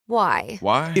Why?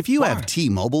 Why? If you have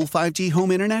T-Mobile 5G home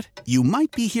internet, you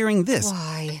might be hearing this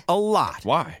Why? a lot.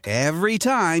 Why? Every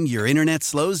time your internet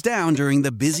slows down during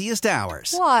the busiest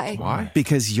hours. Why? Why?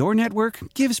 Because your network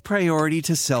gives priority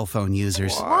to cell phone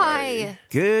users. Why?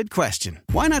 Good question.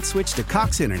 Why not switch to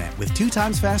Cox Internet with 2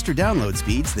 times faster download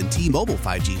speeds than T-Mobile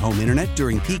 5G home internet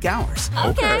during peak hours?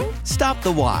 Okay. Stop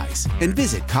the whys and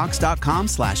visit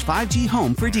cox.com/5G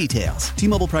home for details.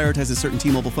 T-Mobile prioritizes certain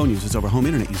T-Mobile phone users over home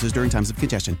internet users during times of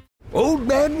congestion. Old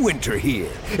Man Winter here.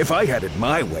 If I had it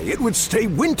my way, it would stay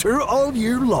winter all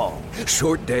year long.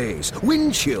 Short days,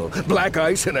 wind chill, black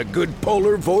ice, and a good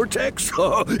polar vortex.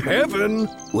 Oh, heaven.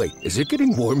 Wait, is it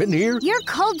getting warm in here? Your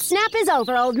cold snap is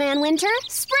over, Old Man Winter.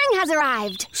 Spring has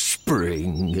arrived.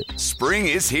 Spring. Spring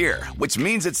is here, which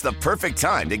means it's the perfect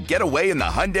time to get away in the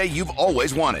Hyundai you've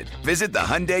always wanted. Visit the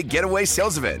Hyundai Getaway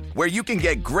Sales Event, where you can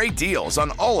get great deals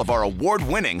on all of our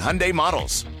award-winning Hyundai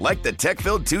models, like the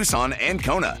tech-filled Tucson and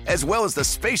Kona, as well as the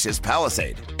spacious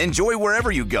Palisade. Enjoy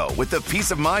wherever you go with the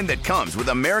peace of mind that comes with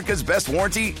America's best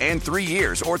warranty and 3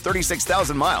 years or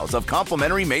 36,000 miles of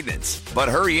complimentary maintenance. But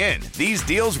hurry in, these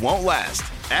deals won't last.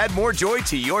 Add more joy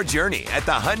to your journey at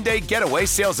the Hyundai Getaway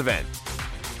Sales Event.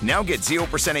 Now get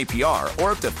 0% APR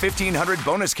or up to $1,500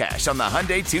 bonus cash on the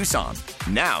Hyundai Tucson.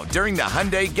 Now, during the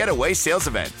Hyundai Getaway Sales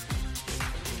Event.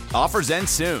 Offers end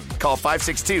soon. Call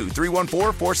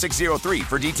 562-314-4603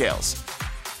 for details.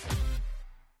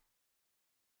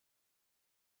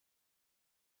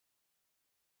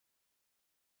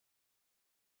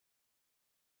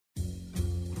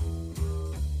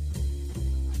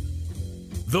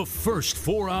 The first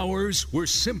 4 hours were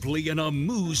simply an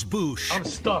amuse-bouche. I'm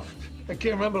stuffed. I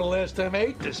can't remember the last time I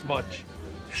ate this much.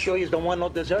 Sure you don't want no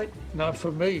dessert? Not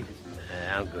for me.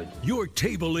 I'm good. Your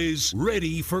table is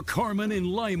ready for Carmen and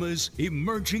Lima's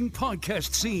emerging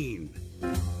podcast scene.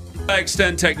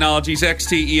 Extend Technologies,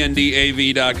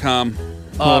 xtendav.com.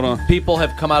 Hold on. People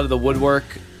have come out of the woodwork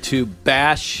to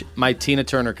bash my Tina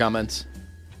Turner comments.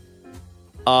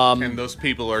 And those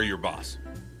people are your boss.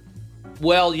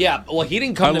 Well, yeah. Well, he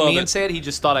didn't come to me and say it. He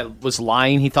just thought I was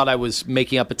lying. He thought I was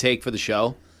making up a take for the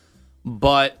show.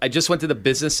 But I just went to the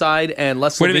business side, and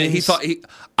Les Wait a minute. He thought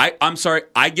I'm sorry.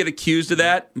 I get accused of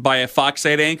that by a Fox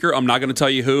 8 anchor. I'm not going to tell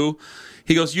you who.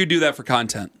 He goes, "You do that for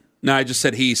content." No, I just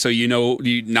said he, so you know.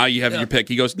 Now you have your pick.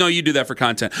 He goes, "No, you do that for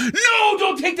content." No,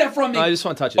 don't take that from me. No, I just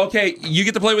want to touch it. Okay, you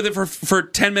get to play with it for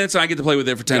 10 minutes, and I get to play with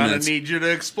it for 10 minutes. I need you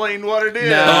to explain what it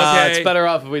is. No, okay. It's better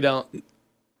off if we don't.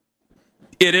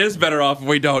 It is better off if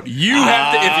we don't. You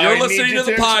have to. If you're listening to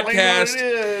the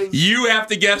podcast, you have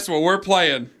to guess what we're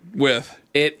playing with.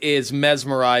 It is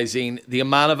mesmerizing. The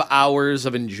amount of hours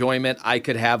of enjoyment I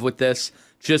could have with this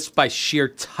just by sheer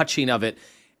touching of it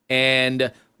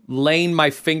and laying my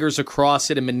fingers across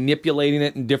it and manipulating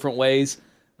it in different ways.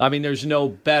 I mean, there's no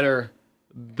better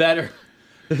recreational.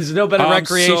 I'm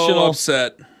so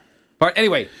upset. But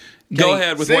anyway, go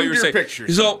ahead with what you're saying.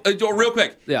 Pictures. So, real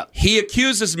quick. Yeah. He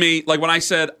accuses me, like when I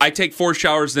said I take 4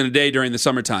 showers in a day during the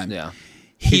summertime. Yeah.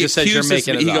 He just says you're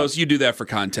making it He up. goes, "You do that for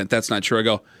content." That's not true. I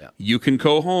go, "You can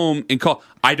go home and call."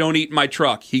 I don't eat in my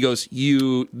truck. He goes,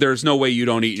 There's no way you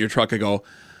don't eat in your truck. I go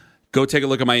take a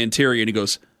look at my interior. And he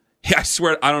goes, "Hey, I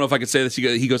swear, I don't know if I can say this."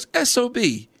 He goes,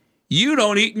 "SOB, you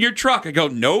don't eat in your truck." I go,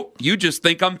 "Nope, you just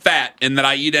think I'm fat and that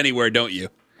I eat anywhere, don't you?"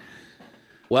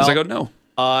 Well, I go, "No."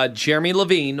 Jeremy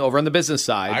Levine over on the business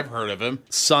side. I've heard of him.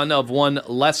 Son of one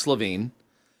Les Levine.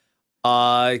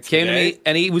 Came to me,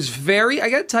 and he was I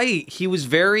got to tell you, he was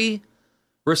very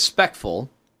respectful,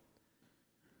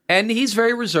 and he's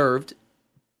very reserved,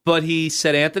 but he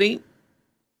said, "Anthony,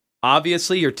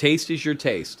 obviously your taste is your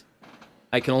taste.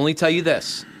 I can only tell you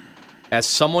this, as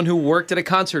someone who worked at a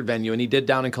concert venue, and he did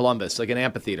down in Columbus, like an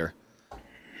amphitheater,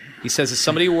 he says, as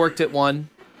somebody who worked at one,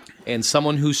 and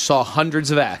someone who saw hundreds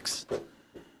of acts,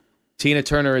 Tina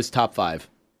Turner is top 5.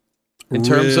 In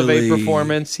terms of a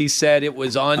performance, he said it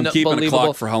was unbelievable. I'm keeping a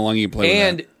clock for how long you played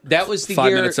and with that was the 5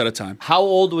 year. minutes at a time. How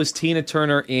old was Tina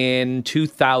Turner in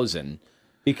 2000?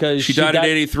 Because she died at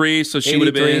 83, so she would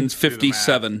have been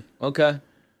 57. Okay.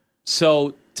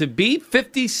 So to be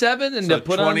 57 and So to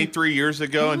put 23 years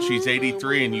ago, and she's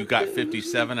 83, and you got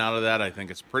 57 out of that, I think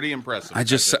it's pretty impressive. I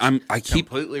keep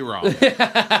completely wrong.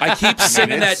 I keep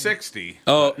singing that 60.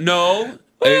 Oh no.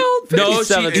 Well, No,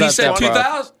 57 's he not said that far.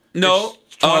 2000. No.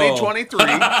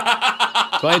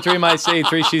 2023. 23 minus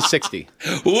 83, she's 60.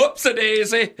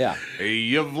 Whoops-a-daisy. Yeah.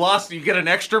 You've lost. You get an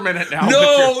extra minute now.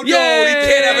 No, he Yay,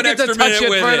 can't have I an get to extra touch minute it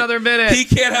with for it. another minute. He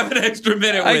can't have an extra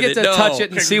minute I with get it. to No. touch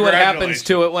it and see what happens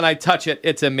to it when I touch it.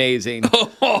 It's amazing.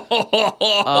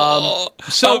 I'm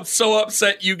so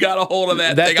upset you got a hold of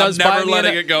that thing. I'm does buy never me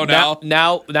letting it go now.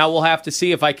 Now we'll have to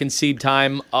see if I concede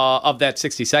time of that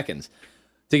 60 seconds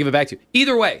to give it back to you.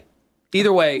 Either way. So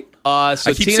I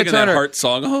keep Tina singing Turner. that heart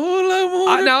song. All I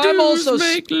want Now to I'm do also is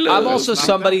make love. I'm also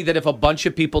somebody that if a bunch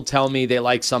of people tell me they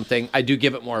like something, I do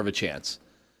give it more of a chance.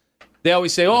 They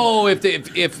always say, "Oh,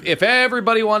 if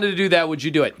everybody wanted to do that, would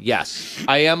you do it?" Yes,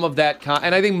 I am of that kind,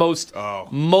 and I think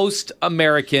most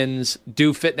Americans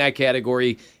do fit in that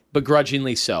category,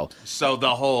 begrudgingly so. So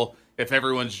the whole, if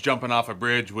everyone's jumping off a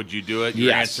bridge, would you do it? Your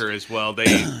Yes. answer is, well,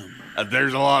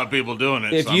 there's a lot of people doing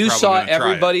it. If so I'm you probably saw gonna try it.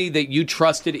 everybody that you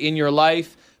trusted in your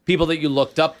life, people that you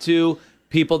looked up to,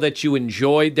 people that you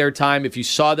enjoyed their time, if you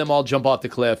saw them all jump off the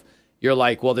cliff, you're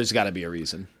like, well, there's got to be a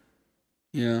reason.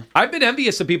 Yeah. I've been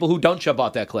envious of people who don't jump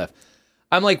off that cliff.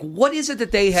 I'm like, what is it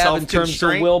that they have in terms of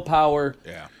Self-constraint? willpower?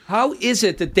 Yeah. How is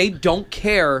it that they don't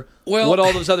care what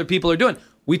all those other people are doing?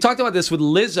 We talked about this with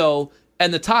Lizzo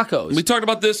and the tacos. We talked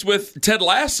about this with Ted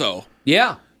Lasso.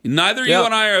 Yeah. Neither you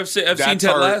and I have seen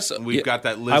Ted Lasso. We've got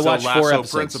that I watched Lizzo 4 Lasso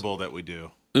episodes. principle that we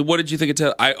do. What did you think of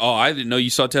Ted? I didn't know you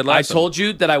saw Ted Lasso. I told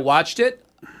you that I watched it.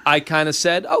 I kind of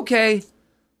said, okay,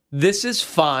 this is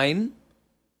fine.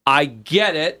 I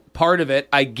get it. Part of it.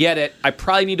 I get it. I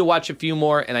probably need to watch a few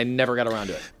more, and I never got around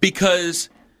to it. Because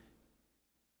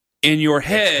in your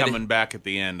head, It's coming back at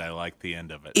the end. I like the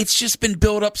end of it. it's just been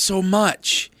built up so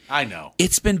much. I know.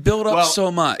 It's been built up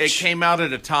so much. It came out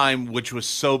at a time which was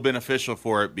so beneficial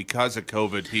for it because of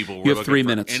COVID. People were You have looking 3 for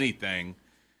minutes. anything.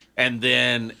 And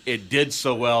then it did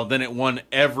so well. Then it won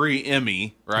every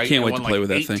Emmy, right? I can't It wait won to play with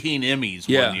that 18 thing. Emmys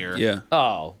Yeah, one year. yeah.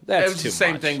 Oh, that's It was too the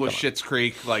same much. thing with Come on. Schitt's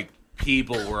Creek. Like,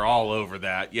 people were all over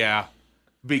that. Yeah.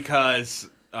 Because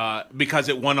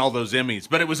it won all those Emmys.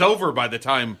 But it was over by the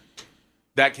time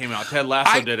that came out. Ted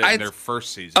Lasso did it in their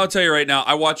first season. I'll tell you right now,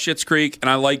 I watch Schitt's Creek, and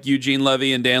I like Eugene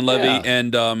Levy and Dan Levy. Yeah.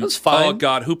 And That's fine. oh,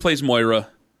 God, who plays Moira?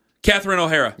 Catherine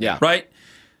O'Hara. Yeah. Right?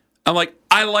 I'm like,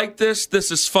 I like this.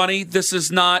 This is funny. This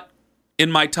is not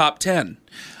in my top 10.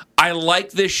 I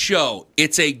like this show.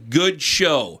 It's a good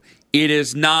show. It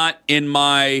is not in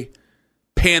my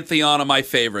pantheon of my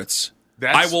favorites.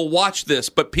 I will watch this,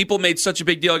 but people made such a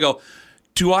big deal. I go,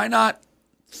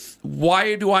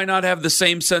 why do I not have the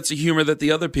same sense of humor that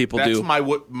the other people do?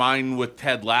 That's mine with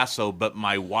Ted Lasso, but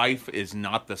my wife is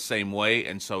not the same way,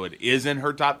 and so it is in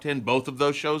her top 10. Both of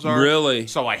those shows are. Really?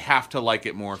 So I have to like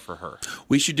it more for her.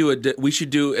 We should do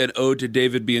an ode to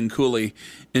David Bianculli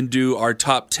and do our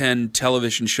top 10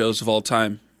 television shows of all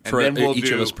time And for then we'll each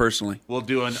of do- us personally. We'll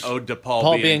do an ode to Paul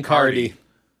Paul Biancardi. Biancardi.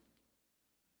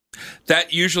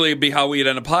 That usually would be how we'd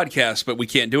end a podcast, but we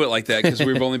can't do it like that because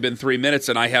we've only been 3 minutes,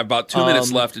 and I have about 2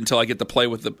 minutes left until I get to play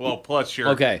with the. Well, plus your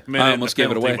Okay. minute I almost in the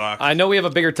gave it penalty away. box. I know we have a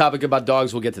bigger topic about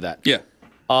dogs. We'll get to that. Yeah,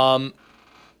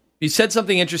 You said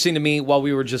something interesting to me while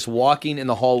we were just walking in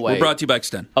the hallway we're brought to you by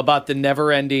Extend. about the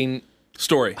never-ending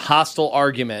Story. hostile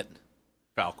argument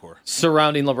Falcor.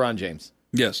 surrounding LeBron James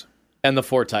Yes. and the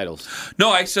 4 titles.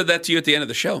 No, I said that to you at the end of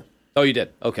the show. Oh, you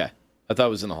did? Okay. I thought it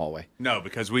was in the hallway. No,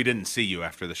 because we didn't see you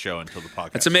after the show until the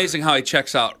podcast. It's amazing how he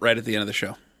checks out right at the end of the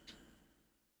show.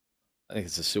 I think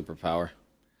it's a superpower.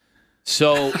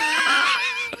 So,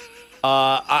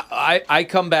 I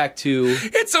come back to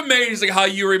It's amazing how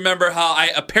you remember how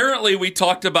apparently we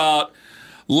talked about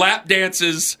lap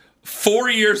dances 4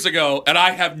 years ago, and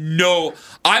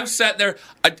I'm sitting there,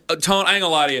 Tone, I ain't gonna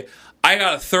lie to you. I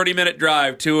got a 30-minute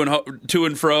drive to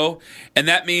and fro, and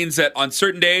that means that on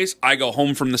certain days I go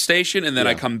home from the station, and then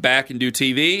I come back and do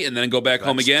TV, and then go back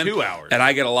home That's again. 2 hours. And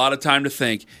I get a lot of time to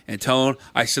think. And Tone,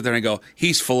 I sit there and go,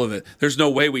 he's full of it. There's no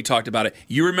way we talked about it.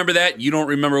 You remember that? You don't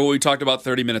remember what we talked about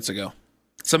 30 minutes ago.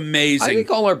 It's amazing. I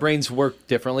think all our brains work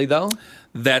differently, though.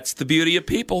 That's the beauty of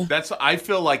people. I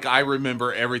feel like I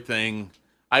remember everything.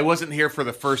 I wasn't here for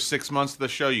the first 6 months of the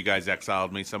show. You guys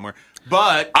exiled me somewhere.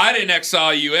 But I didn't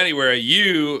exile you anywhere.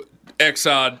 You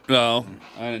exiled. Well,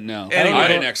 I didn't know. Anyway. I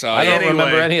didn't exile I you. don't Anyway.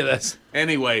 remember any of this.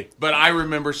 anyway, but I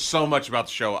remember so much about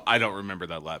the show. I don't remember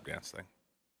that lap dance thing.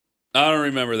 I don't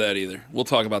remember that either. We'll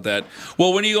talk about that.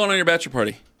 Well, when are you going on your bachelor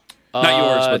party? Not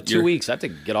yours, but 2 weeks. I have to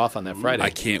get off on that Friday. I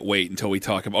can't wait until we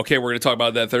talk about. Okay, we're going to talk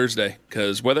about that Thursday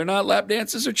because whether or not lap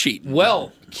dances are cheating.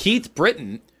 Well, Keith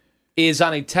Britton is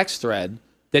on a text thread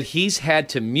that he's had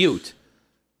to mute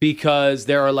because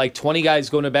there are like 20 guys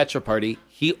going to a bachelor party.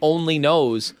 He only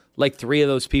knows like 3 of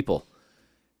those people.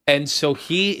 And so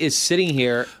he is sitting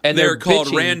here, and they're called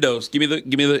bitching. randos. Give me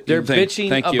the. They're thing. bitching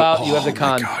Thank you. about you have the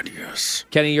con. Oh my God, yes.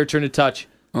 Kenny, your turn to touch.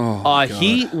 Oh, God.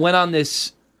 He went on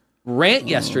this rant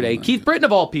yesterday. Keith Britton,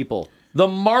 of all people, the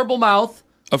marble mouth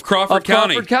of Crawford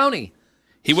County.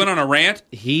 He went on a rant?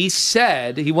 He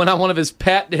said, he went on one of his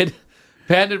patented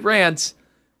rants,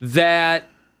 that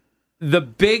the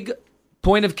big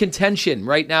point of contention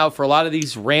right now for a lot of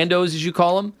these randos, as you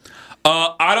call them.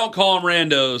 I don't call them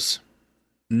randos.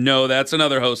 No, that's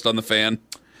another host on the Fan.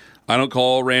 I don't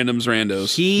call randoms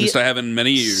randos. At least I haven't in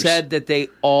many years. Said that they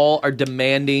all are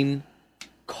demanding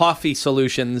coffee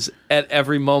solutions at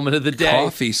every moment of the day.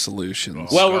 Coffee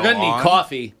solutions. Well, we're going to need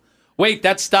coffee. Wait,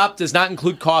 that stop does not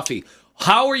include coffee.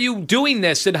 How are you doing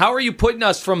this, and how are you putting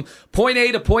us from point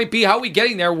A to point B? How are we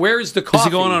getting there? Where's the coffee? Is he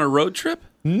going on a road trip?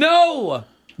 No.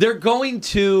 They're going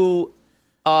to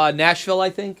Nashville, I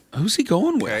think. Who's he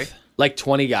going with? Like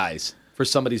 20 guys for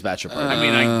somebody's bachelor party. I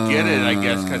mean, I get it, I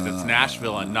guess, because it's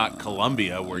Nashville and not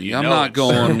Columbia, where I'm not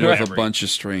going with a bunch of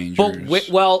strangers. But,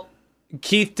 well,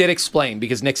 Keith did explain,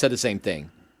 because Nick said the same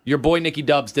thing. Your boy Nicky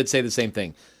Dubs did say the same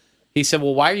thing. He said,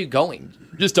 well, why are you going?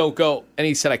 Just don't go. And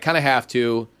he said, I kind of have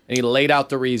to. And he laid out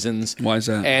the reasons. Why is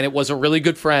that? And it was a really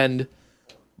good friend,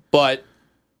 but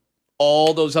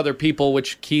all those other people,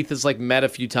 which Keith has like met a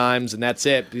few times, and that's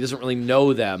it. He doesn't really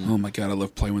know them. Oh my God, I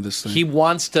love playing with this thing. He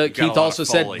wants to. Keith also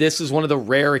said this is one of the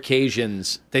rare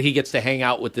occasions that he gets to hang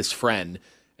out with this friend,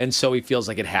 and so he feels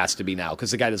like it has to be now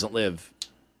because the guy doesn't live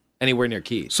anywhere near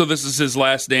Keith. So this is his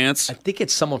last dance? I think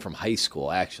it's someone from high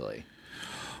school, actually.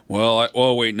 Well,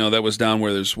 wait, no, that was down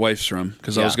where his wife's from.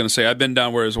 Because I was going to say, I've been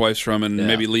down where his wife's from and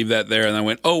maybe leave that there. And I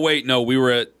went, oh, wait, no, we were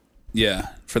at,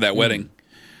 for that wedding.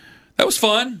 That was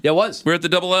fun. Yeah, it was. We were at the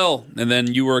Double L, and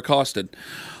then you were accosted.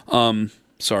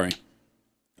 Sorry.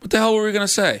 What the hell were we going to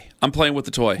say? I'm playing with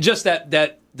the toy. Just that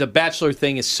the Bachelor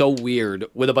thing is so weird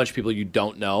with a bunch of people you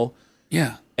don't know.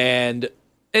 Yeah. And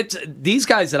it's these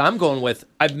guys that I'm going with,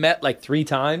 I've met like 3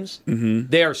 times. Mm-hmm.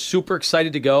 They are super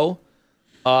excited to go.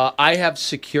 I have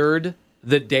secured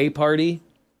the day party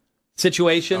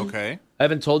situation. Okay. I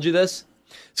haven't told you this.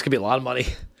 It's going to be a lot of money.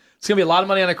 It's going to be a lot of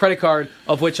money on a credit card,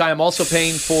 of which I am also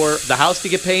paying for the house to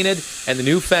get painted and the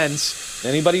new fence.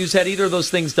 Anybody who's had either of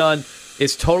those things done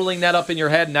is totaling that up in your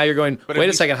head. And now you're going, wait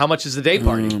a second, how much is the day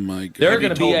party? Oh, my God. There are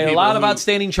going to be a lot of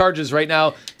outstanding charges right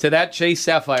now to that Chase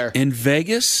Sapphire. In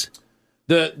Vegas?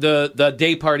 The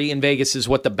day party in Vegas is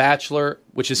what the Bachelor,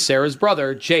 which is Sarah's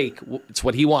brother, Jake, it's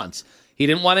what he wants. He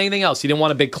didn't want anything else. He didn't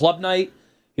want a big club night.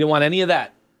 He didn't want any of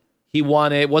that. He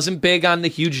wanted, it wasn't big on the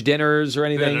huge dinners or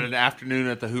anything. An afternoon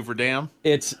at the Hoover Dam?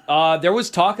 It's there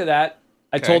was talk of that.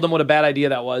 I told them what a bad idea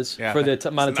that was for the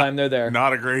amount of time they're there.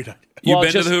 Not a great idea. You've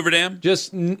been to the Hoover Dam?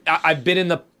 I've been in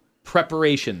the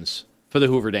preparations for the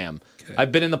Hoover Dam. Okay.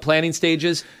 I've been in the planning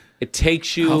stages. It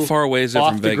takes you how far away is it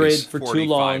off from the Vegas? grid for too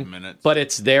long. Minutes. But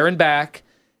it's there and back,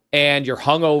 and you're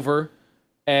hungover,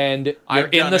 and you're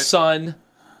in the sun.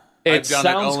 It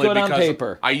sounds good on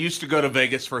paper. I used to go to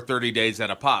Vegas for 30 days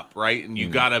at a pop, right? And you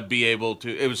got to be able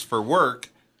to, it was for work,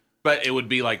 but it would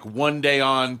be like 1 day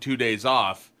on, 2 days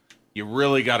off. You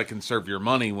really got to conserve your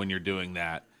money when you're doing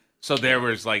that. So there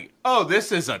was like, oh,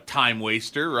 this is a time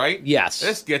waster, right? Yes.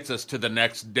 This gets us to the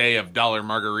next day of $1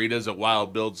 margaritas at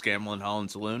Wild Bill's Gambling Hall and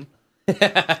Saloon. We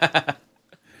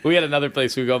had another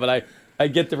place we go, but I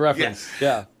get the reference. Yes.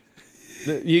 Yeah.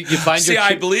 You find See,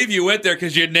 I believe you went there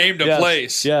because you named a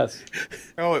place. Yes.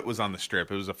 Oh, it was on the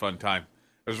Strip. It was a fun time.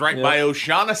 It was right by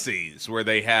O'Shaughnessy's where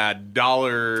they had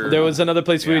dollar. There was another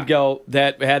place we would go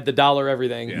that had the dollar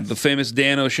everything. Yes. The famous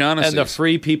Dan O'Shaughnessy. And the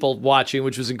free people watching,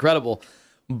 which was incredible.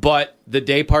 But the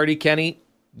day party, Kenny,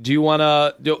 do you want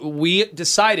to... We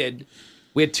decided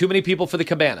we had too many people for the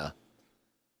cabana.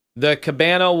 The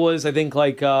cabana was, I think,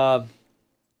 like... I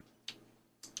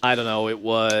don't know. It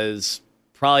was...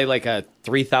 probably like a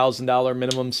 $3,000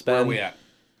 minimum spend. Where are we at?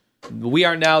 We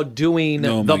are now doing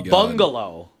the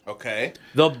bungalow. Okay.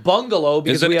 The bungalow,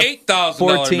 because we have $8,000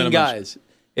 14 minimum. guys.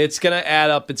 It's going to add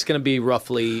up. It's going to be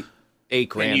roughly $8,000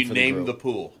 for the And you group. name the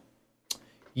pool.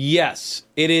 Yes.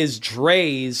 It is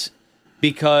Dre's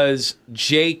because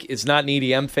Jake is not an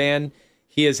EDM fan.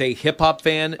 He is a hip-hop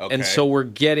fan, and so we're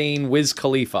getting Wiz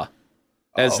Khalifa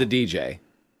as the DJ.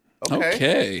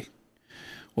 Okay.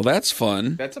 Well, that's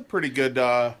fun. That's a pretty good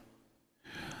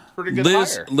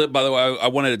Liz, hire. by the way, I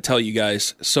wanted to tell you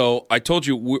guys. So I told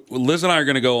you, Liz and I are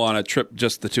going to go on a trip,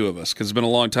 just the two of us, because it's been a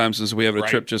long time since we have a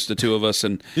trip, just the two of us.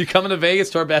 And you coming to Vegas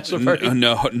to our bachelor party?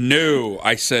 No.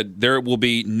 I said there will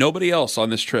be nobody else on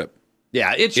this trip.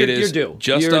 Yeah, you're due.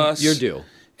 Just us. You're due.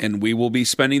 And we will be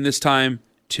spending this time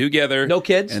together. No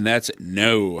kids? And that's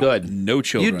no. Good. No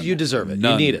children. You deserve it.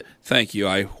 None. You need it. Thank you.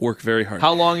 I work very hard.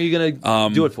 How long are you going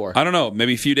to do it for? I don't know.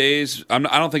 Maybe a few days. I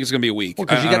don't think it's going to be a week.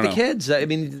 Because you I got the don't know. kids. I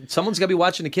mean, someone's got to be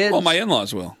watching the kids. Well, my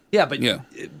in-laws will. Yeah, but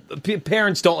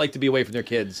parents don't like to be away from their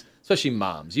kids, especially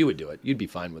moms. You would do it. You'd be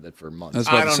fine with it for months.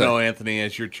 I don't know, Anthony.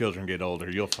 As your children get older,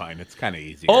 you'll find it's kind of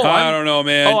easy. I don't know,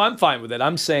 man. Oh, I'm fine with it.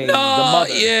 I'm saying the mother.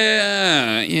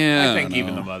 Yeah. I think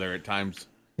even the mother at times.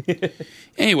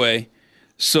 Anyway,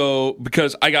 so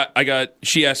because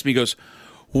she asked me, goes,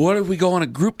 what if we go on a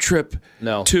group trip?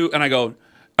 No. And I go,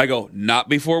 not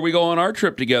before we go on our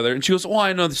trip together. And she goes,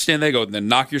 I understand. They go, then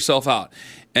knock yourself out.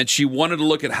 And she wanted to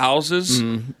look at houses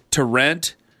to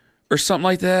rent or something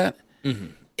like that. Mm-hmm.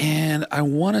 And I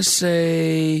want to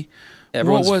say,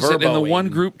 Everyone's what was it? In the verboing. one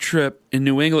group trip in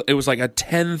New England, it was like a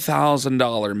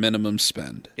 $10,000 minimum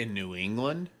spend. In New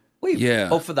England? Wait, Yeah.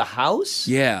 Oh, for the house?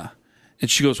 Yeah. And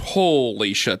she goes,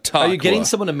 holy Chautauqua. Are you getting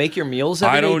someone to make your meals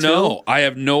every day, I don't too? know. I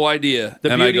have no idea.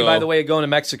 The And beauty, I go, by the way, of going to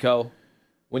Mexico,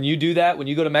 when you do that, when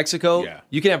you go to Mexico, Yeah.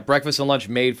 you can have breakfast and lunch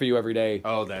made for you every day.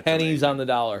 Oh, that's pennies amazing. on the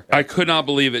dollar. I could not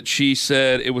believe it. She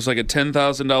said it was like a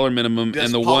 $10,000 minimum, Does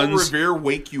and the Paul ones Revere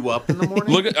wake you up in the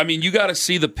morning? you got to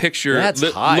see the picture. That's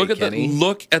high, look at Kenny.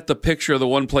 look at the picture of the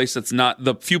one place that's not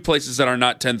the few places that are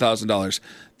not $10,000.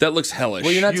 That looks hellish.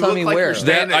 Well, you're not You telling look me like where. you're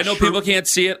standing That, I at know Shrew- people can't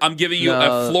see it. I'm giving you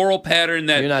No, a floral pattern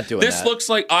that you're not doing this that. looks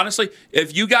like. Honestly,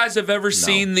 if you guys have ever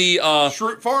seen the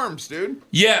Shroot Farms, dude.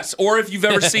 yes, or if you've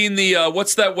ever seen the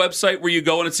what's that website where you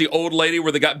go and it's the old lady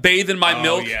where they got Bathe in My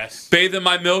Milk? Yes. Bathe in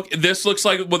My Milk. This looks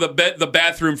like with the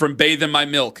bathroom from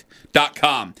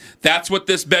BatheInMyMilk.com. That's what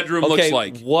this bedroom looks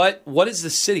like. What is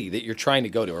the city that you're trying to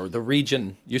go to, or the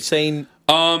region? You're saying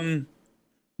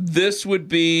This would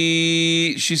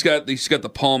be she's got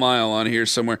the Palm Isle on here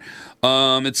somewhere.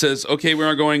 It says, okay, we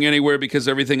aren't going anywhere because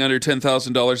everything under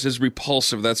 $10,000 is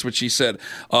repulsive. That's what she said.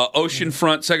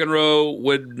 Oceanfront, second row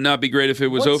would not be great if it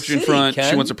was What oceanfront. city, She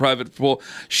Ken? wants a private pool.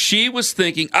 She was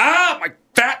thinking, my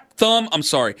fat thumb. I'm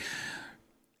sorry.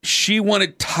 She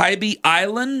wanted Tybee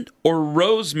Island or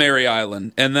Rosemary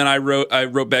Island, and then I wrote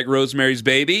back Rosemary's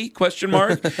Baby ?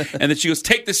 And then she goes,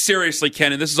 take this seriously,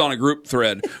 Ken. And this is on a group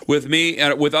thread with me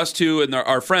and with us two and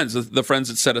our friends, the friends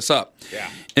that set us up. Yeah.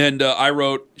 And I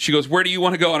wrote, she goes, where do you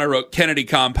want to go? And I wrote Kennedy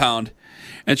Compound.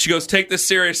 And she goes, take this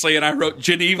seriously. And I wrote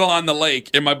Geneva on the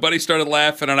Lake. And my buddy started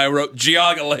laughing, and I wrote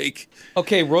Geauga Lake.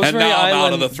 okay, Rosemary And now I'm Island.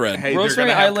 out of the thread. Hey, they're Rosemary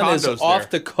gonna have Island is condos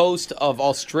off there. the coast of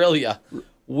Australia.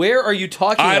 Where are you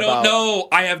talking I about? don't know.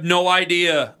 I have no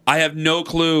idea. I have no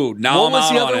clue. Now What I'm was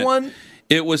out the on other it. one?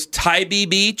 It was Tybee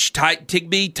Beach,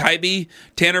 Tybee,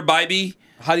 Tanner Bybee.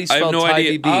 How do you I have spell no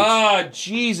Tybee idea. Beach?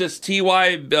 Jesus,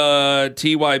 Tybee.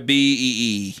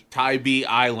 Tybee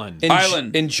Island.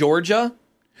 Island. In Georgia?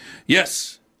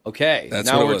 Yes, Okay, That's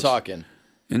now what it we're was. talking.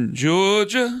 in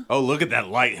Georgia. Oh, look at that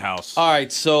lighthouse. All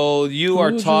right, so you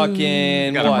are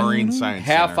talking Got a marine science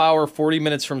half center. hour, 40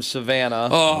 minutes from Savannah.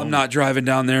 Oh, I'm not driving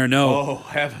down there. No. Oh,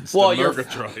 heavens. Well, the you're-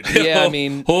 Murgatroyd. Yeah, I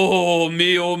mean, Oh,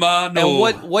 mio mano.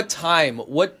 and what time?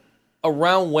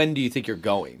 Around when do you think you're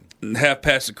going? Half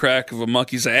past the crack of a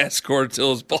monkey's ass cord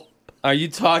till his ball. Are you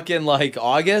talking like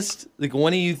August? Like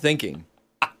when are you thinking?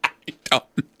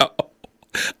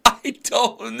 I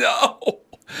don't know.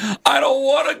 I don't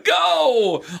want to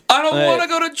go. I don't Hey, want to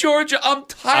go to Georgia. I'm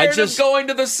tired just- of going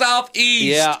to the southeast.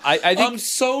 Yeah, I think I'm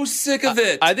so sick of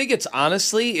it. I think it's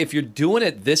honestly, if you're doing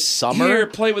it this summer, Here,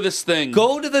 play with this thing.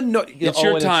 go to the north. It's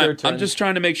your time. I'm just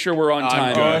trying to make sure we're on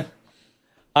time. good.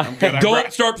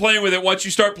 Don't start playing with it. Once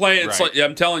you start playing, it's Right. like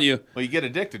I'm telling you. Well, you get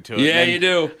addicted to it. Yeah, and you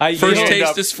do. I First yield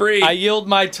taste up- is free. I yield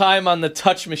my time on the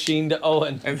touch machine to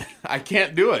Owen. And I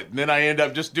can't do it. And then I end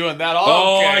up just doing that.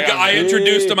 Oh, Okay, I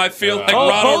introduced him. I feel like Oh,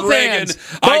 Ronald both Reagan. hands.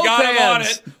 I Both got him on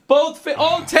hands. it. Both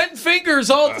 10 fingers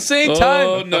all at the same time.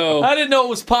 Oh, no. I didn't know it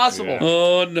was possible.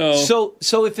 Oh no. So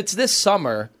if it's this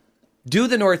summer, do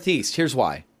the Northeast. Here's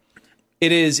why.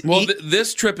 It is Well,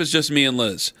 this trip is just me and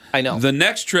Liz. I know. The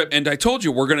next trip, and I told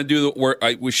you we're going to do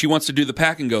she wants to do the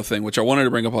pack and go thing, which I wanted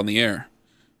to bring up on the air.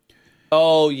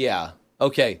 Oh yeah.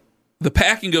 Okay. The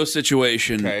pack and go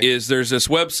situation is there's this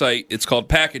website. It's called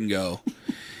Pack and Go,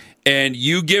 and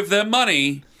you give them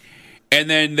money, and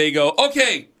then they go,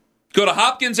 okay, go to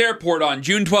Hopkins Airport on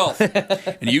June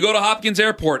 12th, and you go to Hopkins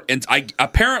Airport, and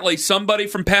apparently somebody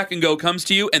from Pack and Go comes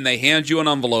to you, and they hand you an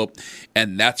envelope,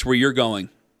 and that's where you're going.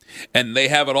 And they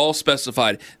have it all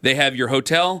specified. They have your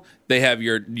hotel, they have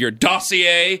your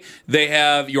dossier, they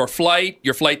have your flight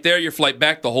there, your flight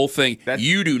back, the whole thing.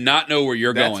 You do not know where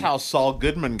you're going. That's how Saul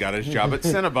Goodman got his job at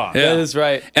Cinnabon. Yeah. That is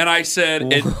right. And I said,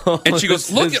 and she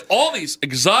goes, look at all these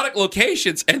exotic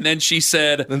locations. And then she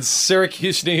said, in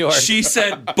Syracuse, New York. She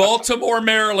said Baltimore,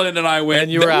 Maryland, and I went.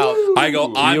 And you were out. I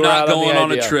go, I'm not going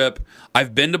on a idea. trip.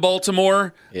 I've been to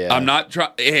Baltimore. Yeah. I'm not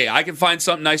trying. Hey, I can find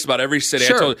something nice about every city.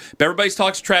 Sure. I told you. Everybody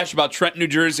talks trash about Trenton, New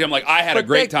Jersey. I'm like, I had a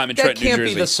great time in Trenton, New Jersey. That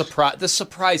can't be the surprise. The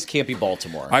surprise can't be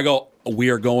Baltimore. I go, we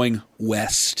are going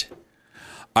west.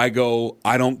 I go,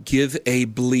 I don't give a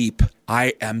bleep.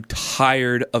 I am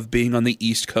tired of being on the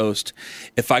East Coast.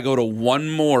 If I go to one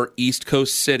more East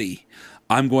Coast city,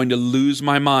 I'm going to lose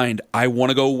my mind. I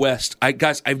want to go west.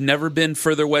 Guys, I've never been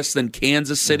further west than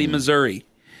Kansas City, Missouri.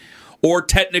 Or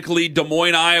technically Des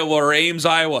Moines, Iowa, or Ames,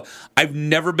 Iowa. I've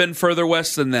never been further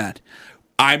west than that.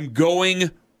 I'm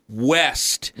going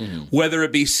west, whether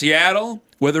it be Seattle,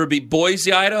 whether it be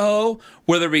Boise, Idaho,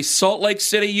 whether it be Salt Lake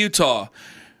City, Utah.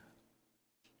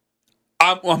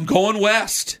 I'm going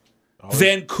west.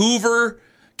 Vancouver,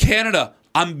 Canada.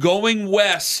 I'm going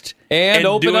west. And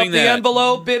open up that. the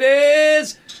envelope. It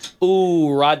is,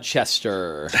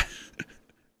 Rochester.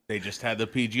 They just had the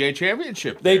PGA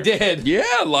Championship. They there. did. Yeah,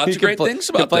 lots of great things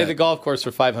about that. Play the golf course for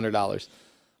 $500.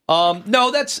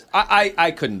 No, that's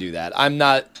I couldn't do that. I'm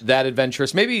not that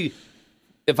adventurous. Maybe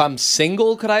if I'm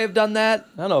single, could I have done that?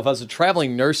 I don't know. If I was a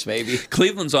traveling nurse, maybe.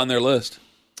 Cleveland's on their list.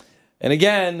 And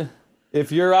again,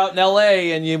 if you're out in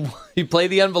L.A. and you play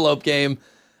the envelope game,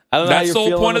 I don't know how you're feeling.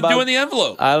 That's the whole point about, of doing the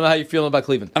envelope. I don't know how you're feeling about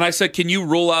Cleveland. And I said, can you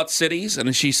rule out cities?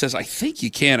 And she says, I think you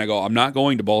can. I go, I'm not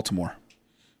going to Baltimore.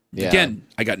 Yeah. Again,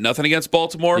 I got nothing against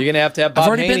Baltimore. You're going to have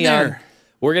Bob Haney on.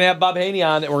 We're going to have Bob Haney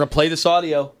on, and we're going to play this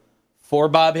audio for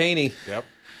Bob Haney. Yep.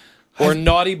 Or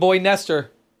Naughty Boy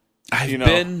Nestor.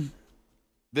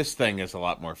 This thing is a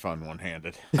lot more fun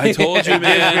one-handed. I told you,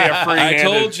 man. I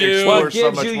told you. Well, it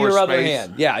gives you your other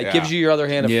hand. Yeah, it gives you your other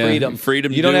hand of freedom.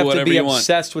 Freedom. You don't have to be you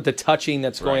obsessed with the touching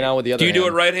that's going on with the other hand. Do you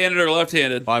do it right-handed or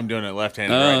left-handed? Well, I'm doing it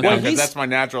left-handed right now because that's my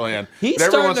natural hand. He's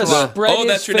starting to spread his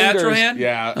that's your natural fingers. hand?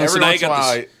 Yeah. Every once in a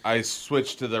while, I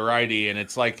switch to the righty, and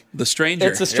it's like the stranger.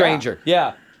 It's a stranger.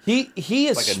 Yeah. He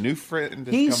is like a new friend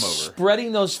has he's come over.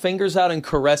 Spreading those fingers out and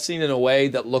caressing in a way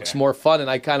that looks more fun, and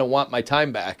I kind of want my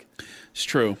time back. It's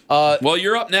true. Well,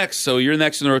 you're up next, so you're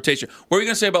next in the rotation. What were you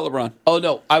going to say about LeBron? Oh,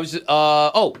 no. I was.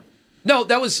 No,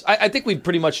 that was. I think we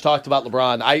pretty much talked about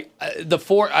LeBron.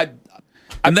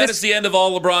 That is the end of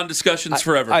all LeBron discussions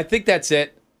forever. I think that's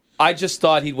it. I just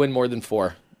thought he'd win more than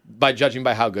 4, by judging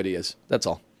by how good he is. That's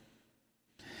all.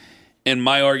 And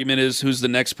my argument is, who's the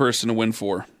next person to win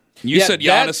 4? You said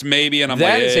Giannis maybe, and I'm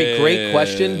that is a great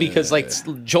question because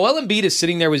Joel Embiid is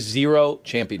sitting there with 0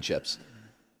 championships.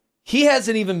 He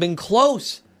hasn't even been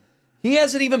close. He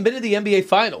hasn't even been to the NBA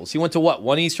Finals. He went to what?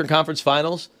 1 Eastern Conference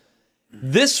Finals?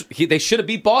 They should have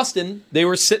beat Boston. They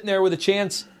were sitting there with a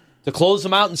chance to close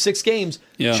them out in 6 games.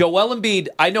 Yeah. Joel Embiid,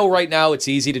 I know right now it's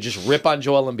easy to just rip on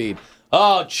Joel Embiid.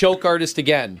 Oh, choke artist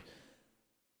again.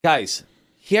 Guys,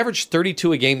 he averaged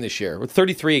 32 a game this year, or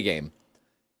 33 a game.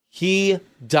 He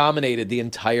dominated the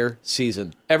entire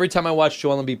season. Every time I watched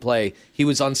Joel Embiid play, he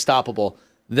was unstoppable.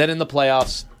 Then in the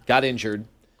playoffs, got injured.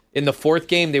 In the 4th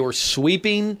game, they were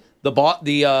sweeping the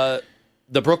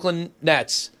Brooklyn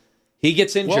Nets. He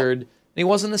gets injured, and he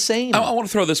wasn't the same. I want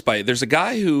to throw this by you. There's a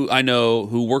guy who I know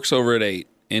who works over at 8,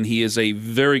 and he is a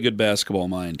very good basketball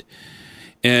mind.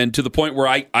 And to the point where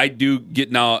I do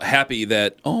get now happy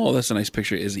that, that's a nice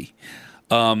picture of Izzy.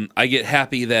 I get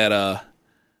happy that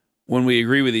when we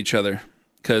agree with each other,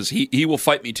 because he will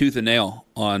fight me tooth and nail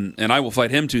and I will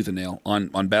fight him tooth and nail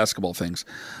on basketball things.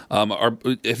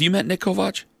 Have you met Nick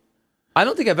Kovac? I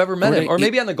don't think I've ever met him. Or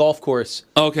maybe on the golf course.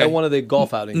 Okay. At one of the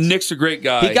golf outings. Nick's a great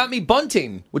guy. He got me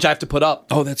bunting, which I have to put up.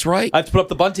 Oh, that's right. I have to put up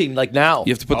the bunting now.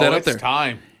 You have to put that up there. It's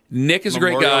time. Nick is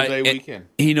Memorial a great guy. Day weekend.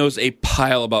 He knows a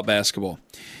pile about basketball.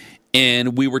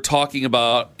 And we were talking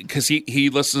about, because he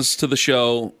listens to the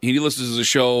show. He listens to the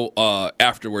show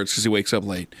afterwards because he wakes up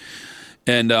late.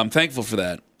 And I'm thankful for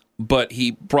that. But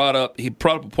he brought up a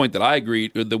point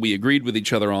that we agreed with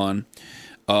each other on.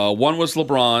 One was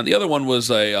LeBron. The other one was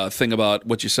a thing about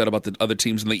what you said about the other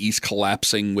teams in the East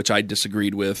collapsing, which I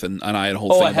disagreed with, and I had a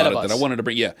whole thing about it that I wanted to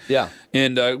bring. Yeah.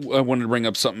 And I wanted to bring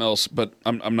up something else, but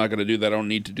I'm not going to do that. I don't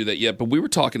need to do that yet. But we were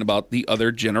talking about the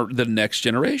next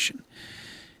generation,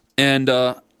 and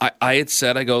I had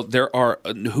said,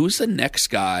 who's the next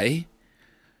guy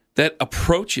that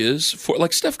approaches for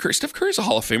like Steph Curry? Steph Curry's a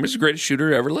Hall of Famer. He's the greatest shooter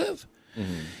to ever live.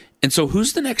 Mm-hmm. And so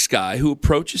who's the next guy who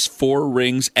approaches 4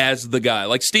 rings as the guy?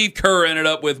 Like Steve Kerr ended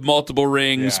up with multiple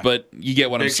rings, but you get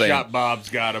what I'm saying. Big Shot Bob's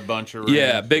got a bunch of rings.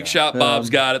 Yeah, Big Shot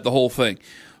Bob's got it, the whole thing.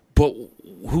 But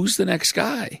who's the next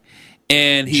guy?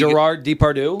 And Gerard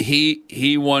Depardieu?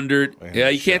 He wondered. Yeah,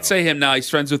 you can't say him now. He's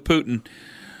friends with Putin.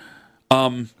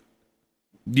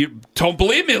 You don't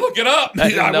believe me? Look it up.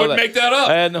 I wouldn't make that up.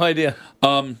 I had no idea.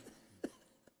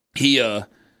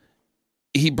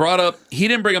 He brought up. He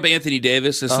didn't bring up Anthony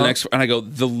Davis as the next. And I go,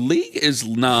 the league has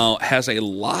a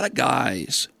lot of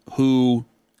guys who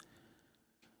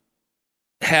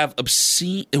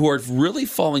who are really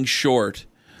falling short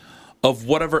of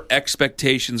whatever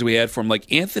expectations we had for him. Like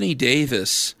Anthony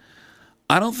Davis.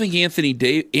 I don't think Anthony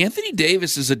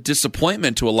Davis is a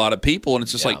disappointment to a lot of people, and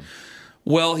it's just like,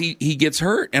 well, he gets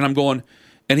hurt, and I'm going,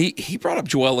 and he brought up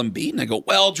Joel Embiid, and I go,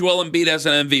 well, Joel Embiid has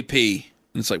an MVP,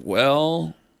 and it's like,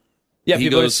 well. Yeah,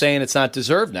 people are saying it's not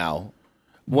deserved now.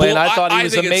 When I thought he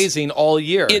was amazing all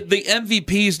year. The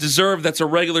MVPs deserve that's a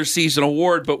regular season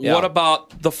award, but what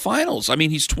about the finals? I mean,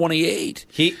 he's 28.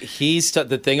 He's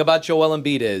the thing about Joel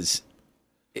Embiid is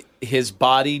his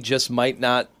body just might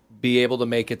not be able to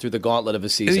make it through the gauntlet of a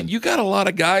season. I mean, you got a lot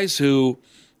of guys who,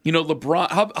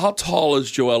 LeBron. How tall is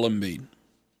Joel Embiid?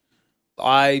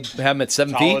 I have him at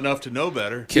 7 feet. Tall enough to know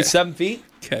better. He's 7 feet.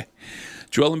 Okay,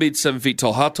 Joel Embiid's 7 feet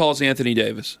tall. How tall is Anthony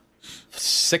Davis?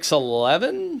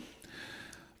 6'11".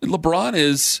 LeBron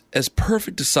is as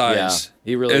perfect a size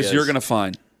he really as is. you're going to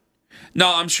find.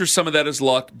 No, I'm sure some of that is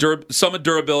luck. Some of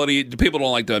durability. People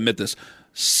don't like to admit this.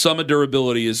 Some of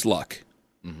durability is luck.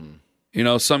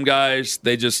 Mm-hmm. Some guys,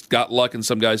 they just got luck and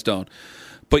some guys don't.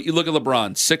 But you look at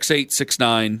LeBron, 6'8",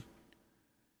 6'9",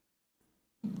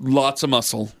 lots of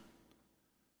muscle,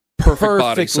 perfect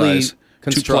body size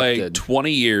to play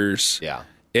 20 years. Yeah.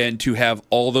 And to have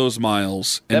all those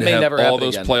miles and that may to have never all happen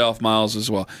those again. playoff miles as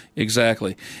well.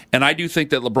 Exactly. And I do think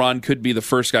that LeBron could be the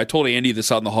first guy. I told Andy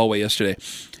this out in the hallway yesterday.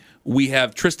 We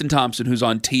have Tristan Thompson, who's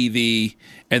on TV,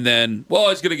 and then,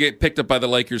 he's going to get picked up by the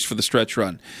Lakers for the stretch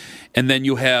run. And then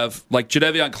you have, like,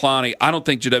 Jadeveon Clowney. I don't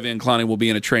think Jadeveon Clowney will be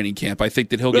in a training camp. I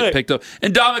think that he'll get picked up.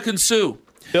 And Ndamukong Suh.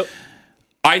 Yep.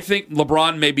 I think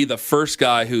LeBron may be the first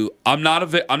guy who, I'm not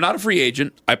a free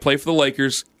agent. I play for the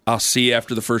Lakers. I'll see you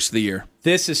after the first of the year.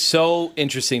 This is so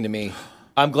interesting to me.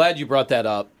 I'm glad you brought that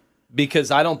up because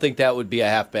I don't think that would be a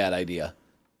half bad idea.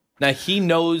 Now, he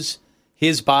knows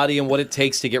his body and what it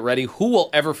takes to get ready. Who will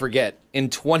ever forget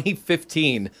in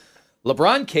 2015,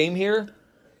 LeBron came here.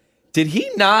 Did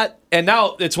he not? And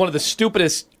now it's one of the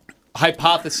stupidest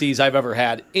hypotheses I've ever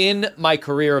had in my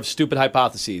career of stupid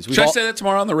hypotheses. Should I say that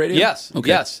tomorrow on the radio? Yes. Okay.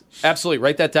 Yes. Absolutely.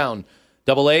 Write that down.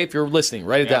 Double A, if you're listening,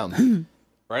 write it down.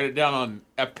 Write it down on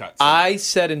Epcot. I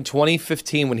said in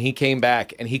 2015 when he came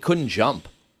back and he couldn't jump.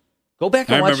 Go back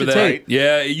and watch the tape. Right?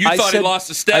 Yeah, you thought he lost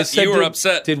a step. You were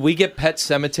upset. Did we get Pet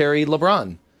Cemetery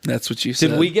LeBron? That's what you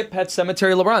said. Did we get Pet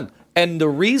Cemetery LeBron? And the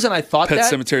reason I thought Pet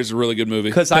Cemetery is a really good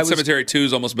movie. Pet Cemetery 2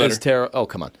 is almost better. Oh,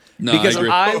 come on. No, because I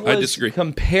agree. I was disagree.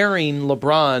 comparing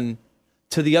LeBron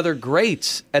to the other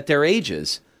greats at their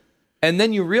ages. And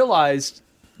then you realized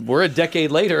we're a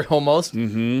decade later almost.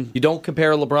 Mm-hmm. You don't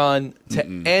compare LeBron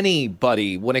to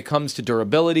anybody when it comes to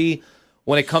durability,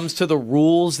 when it comes to the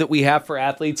rules that we have for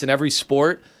athletes in every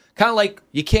sport. Kind of like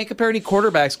you can't compare any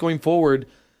quarterbacks going forward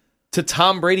to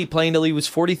Tom Brady playing till he was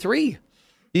 43.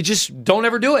 You just don't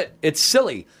ever do it. It's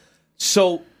silly.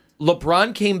 So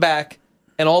LeBron came back,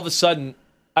 and all of a sudden,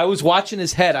 I was watching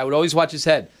his head. I would always watch his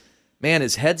head. Man,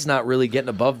 his head's not really getting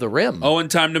above the rim. Oh,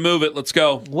 and time to move it. Let's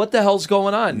go. What the hell's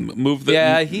going on? Move the.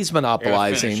 Yeah, he's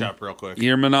monopolizing. Finish up real quick.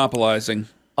 You're monopolizing.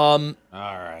 All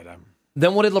right.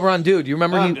 Then what did LeBron do? Do you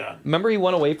remember? I'm done. Remember he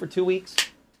went away for 2 weeks.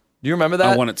 Do you remember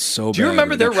that? I want it so bad. Do you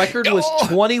remember their record was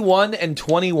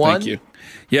 21-21? Thank you.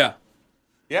 Yeah.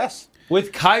 Yes.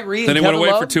 With Kyrie then and he went Kevin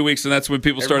away Love? for 2 weeks, and that's when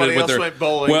people started Everybody with their. else went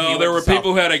bowling, he Well, went there to were South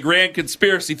people who had a grand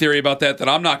conspiracy theory about that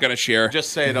I'm not going to share. Just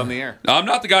say it on the air. I'm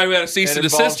not the guy who had a cease and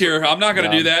desist here. I'm not going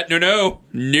to do that. No,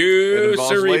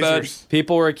 sorry, bud.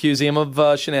 People were accusing him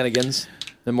of shenanigans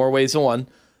in more ways than one.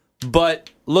 But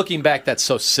looking back, that's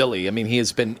so silly. I mean, he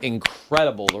has been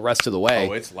incredible the rest of the way.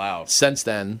 Oh, it's loud. Since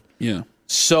then. Yeah.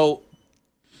 So,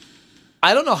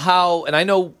 I don't know how, and I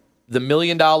know the $1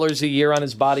 million a year on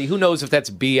his body. Who knows if that's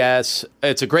BS?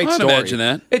 It's a great I'd story. imagine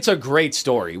that. It's a great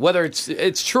story. Whether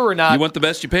it's true or not. You want the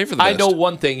best, you pay for the best. I know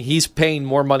one thing. He's paying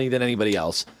more money than anybody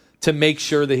else to make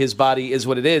sure that his body is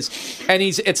what it is. And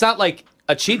it's not like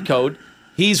a cheat code.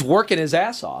 He's working his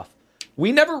ass off.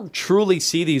 We never truly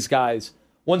see these guys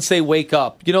once they wake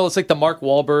up. You know, it's like the Mark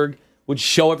Wahlberg would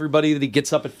show everybody that he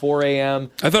gets up at 4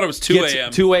 a.m. I thought it was 2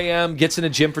 a.m. 2 a.m., gets in the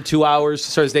gym for 2 hours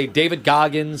to start his day. David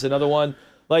Goggins, another one.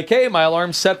 Like, hey, my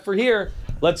alarm's set for here.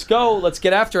 Let's go. Let's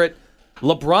get after it.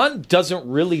 LeBron doesn't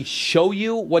really show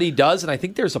you what he does, and I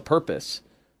think there's a purpose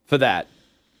for that.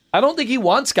 I don't think he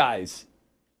wants guys.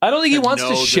 I don't think he wants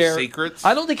to share secrets.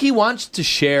 I don't think he wants to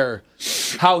share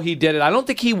how he did it. I don't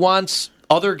think he wants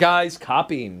other guys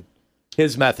copying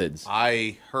his methods.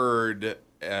 I heard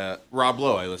Rob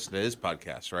Lowe. I listened to his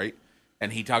podcast, right?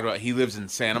 And he talked about he lives in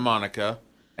Santa Monica,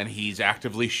 and he's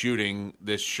actively shooting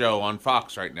this show on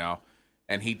Fox right now.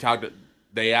 And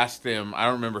they asked him, I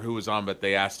don't remember who was on, but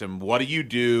they asked him, what do you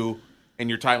do in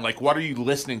your time? Like, what are you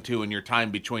listening to in your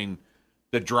time between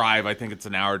the drive, I think it's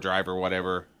an hour drive or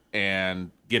whatever,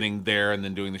 and getting there and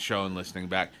then doing the show and listening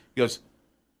back? He goes,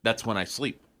 that's when I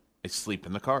sleep. I sleep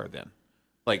in the car then.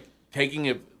 Like, taking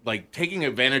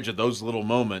advantage of those little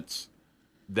moments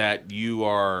that you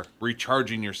are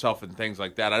recharging yourself and things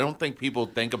like that. I don't think people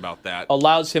think about that.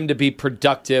 Allows him to be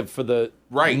productive for the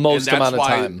most amount of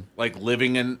time. Like,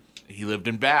 he lived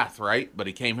in Bath, right? But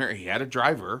he came here. He had a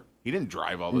driver. He didn't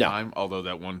drive all the time, although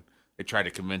that one, they tried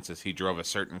to convince us he drove a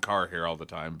certain car here all the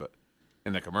time, but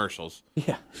in the commercials.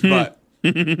 Yeah. But,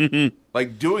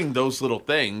 like, doing those little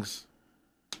things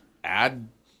add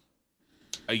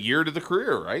a year to the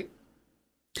career, right?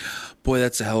 Boy,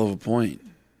 that's a hell of a point.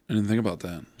 I didn't think about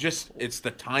that. Just, it's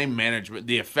the time management,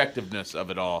 the effectiveness of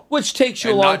it all. Which takes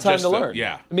you a long time to learn.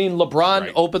 Yeah. I mean,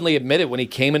 LeBron openly admitted when he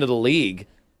came into the league,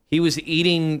 he was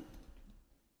eating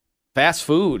fast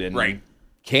food and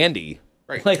candy.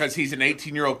 Right, because he's an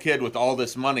 18-year-old kid with all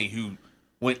this money who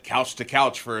went couch to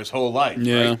couch for his whole life.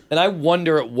 Yeah. Right? And I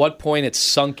wonder at what point it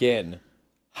sunk in.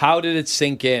 How did it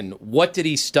sink in? What did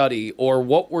he study? Or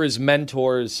what were his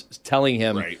mentors telling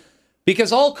him? Right.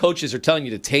 Because all coaches are telling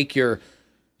you to take your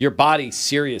body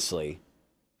seriously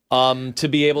to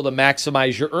be able to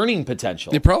maximize your earning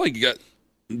potential. They probably got...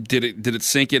 Did it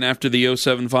sink in after the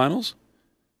 07 finals?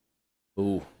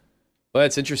 Ooh. Well,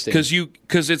 that's interesting.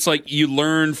 Because it's like you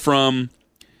learn from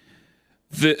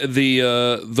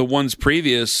the ones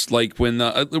previous, like when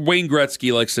Wayne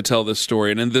Gretzky likes to tell this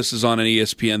story, and this is on an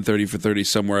ESPN 30 for 30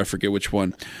 somewhere, I forget which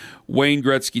one. Wayne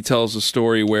Gretzky tells a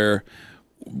story where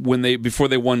before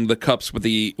they won the cups with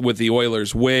the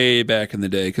Oilers way back in the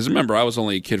day, because remember, I was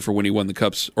only a kid for when he won the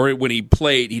cups, or when he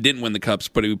played. He didn't win the cups,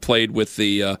 but he played with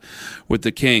the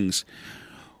Kings.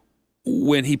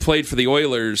 When he played for the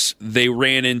Oilers, they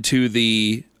ran into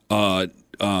the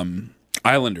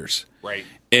Islanders. Right.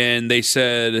 And they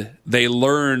said they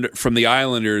learned from the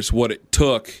Islanders what it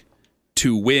took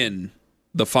to win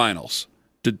the finals,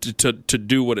 to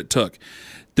do what it took.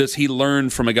 Does he learn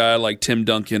from a guy like Tim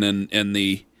Duncan and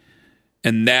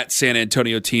that San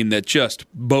Antonio team that just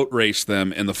boat raced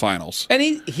them in the finals? And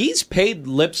he's paid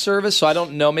lip service, so I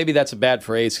don't know. Maybe that's a bad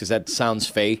phrase because that sounds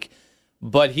fake.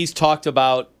 But he's talked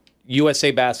about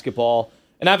USA Basketball,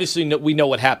 and obviously we know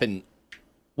what happened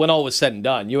when all was said and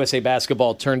done. USA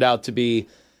Basketball turned out to be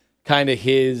kind of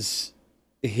his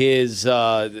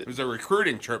it was a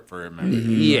recruiting trip for him.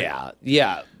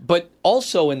 Yeah. But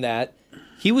also in that,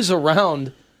 he was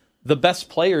around the best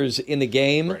players in the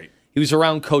game. Right. He was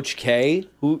around Coach K,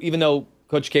 who, even though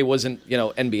Coach K wasn't,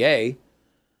 NBA,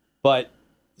 but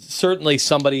certainly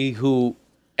somebody who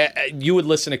you would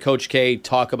listen to Coach K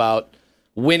talk about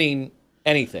winning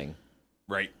anything.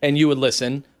 Right. And you would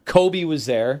listen. Kobe was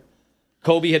there.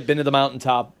 Kobe had been to the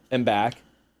mountaintop and back.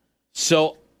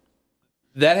 So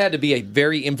that had to be a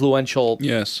very influential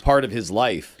part of his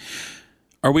life.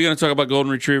 Are we going to talk about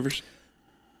golden retrievers?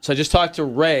 So I just talked to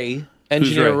Ray,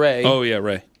 engineer Ray. Oh, yeah,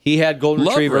 Ray. He had golden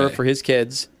Love retriever Ray. for his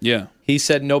kids. Yeah. He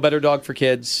said no better dog for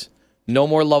kids, no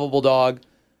more lovable dog,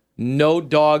 no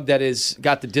dog that has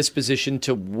got the disposition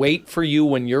to wait for you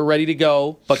when you're ready to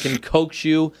go, but can coax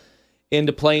you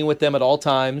into playing with them at all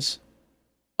times,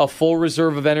 a full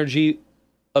reserve of energy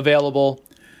available,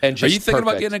 and just Are you thinking perfect.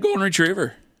 about getting a golden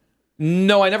retriever?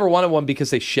 No, I never wanted one because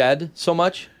they shed so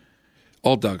much.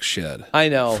 All dogs shed. I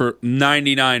know. For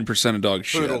 99% of dogs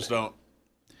shed. Poodles don't.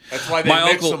 That's why they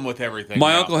mix them with everything.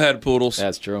 My uncle had poodles.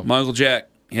 That's true. My Uncle Jack,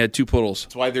 he had 2 poodles.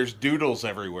 That's why there's doodles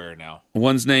everywhere now.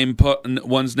 One's named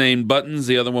Buttons.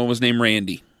 The other one was named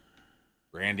Randy.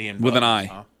 Randy and with Buttons, an I.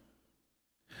 huh?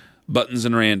 Buttons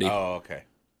and Randy. Oh, okay.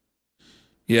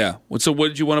 Yeah. So what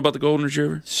did you want about the golden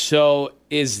retriever? So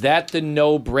is that the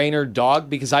no-brainer dog?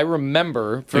 Because I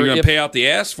remember... You're going to pay out the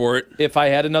ass for it. If I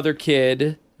had another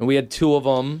kid, and we had 2 of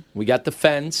them, we got the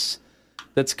fence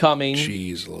that's coming.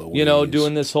 Jeez Louise.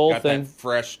 Doing this whole thing. That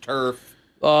fresh turf.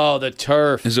 Oh, the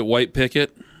turf. Is it white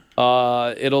picket?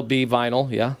 It'll be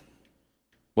vinyl, yeah.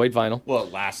 White vinyl. Well,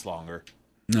 it lasts longer.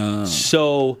 No.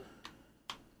 So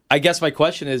I guess my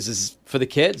question is for the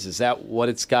kids, is that what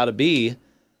it's got to be?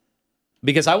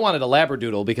 Because I wanted a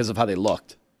Labradoodle because of how they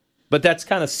looked. But that's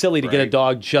kind of silly to get a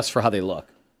dog just for how they look.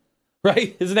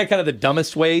 Right? Isn't that kind of the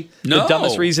dumbest way? No. The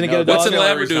dumbest reason to get a dog? What's a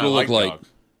Labradoodle look like?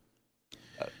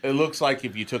 It looks like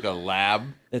if you took a lab.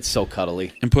 It's so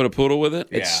cuddly. And put a poodle with it?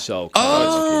 It's so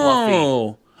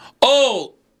cuddly.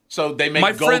 Oh. So they make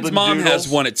my golden friend's mom doodles. has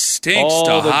one. It stinks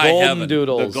to the high golden heaven.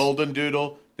 doodles. The golden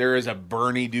doodle. There is a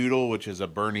Bernie doodle, which is a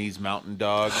Bernese mountain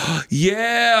dog.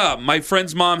 Yeah, my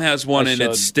friend's mom has one, and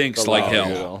it stinks like hell.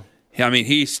 Doodle. I mean,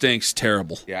 he stinks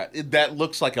terrible. Yeah, that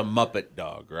looks like a Muppet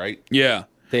dog, right? Yeah.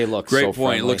 They look Great so point.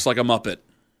 friendly. It looks like a Muppet.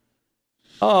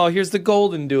 Oh, here's the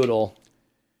golden doodle.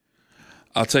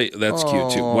 I'll tell you, that's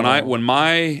cute too.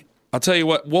 I'll tell you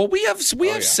what. Well, we have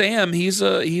Sam. He's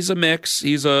a mix.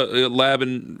 He's a lab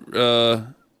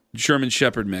and German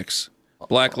Shepherd mix.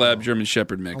 Black lab German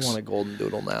Shepherd mix. I want a golden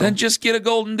doodle now. Then just get a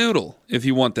golden doodle if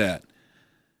you want that.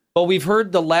 Well, we've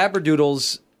heard the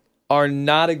Labradoodles are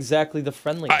not exactly the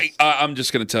friendliest. I'm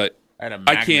just going to tell you. I had a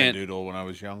Magna doodle when I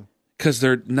was young. Because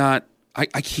they're not. I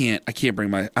can't bring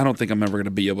my. I don't think I'm ever going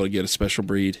to be able to get a special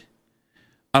breed.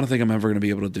 I don't think I'm ever going to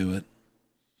be able to do it.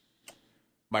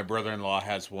 My brother-in-law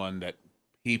has one that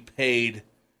he paid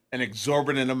an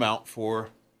exorbitant amount for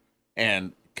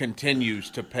and continues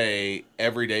to pay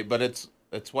every day, but it's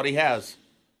what he has.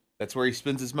 That's where he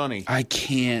spends his money. I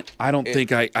can't. I don't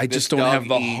think I just don't have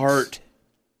the heart.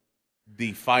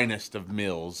 The finest of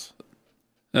meals.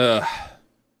 God,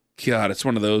 it's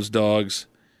one of those dogs.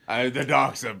 The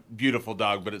dog's a beautiful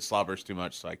dog, but it slobbers too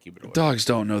much, so I keep it away. Dogs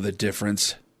don't know the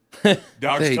difference.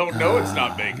 Dogs don't know it's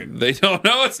not bacon. They don't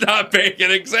know it's not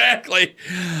bacon, exactly.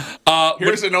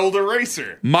 Here's an old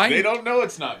eraser. They don't know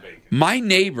it's not bacon. My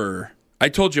neighbor, I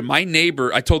told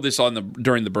this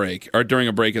during the break, or during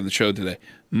a break in the show today.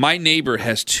 My neighbor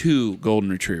has 2 golden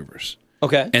retrievers.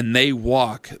 Okay. And they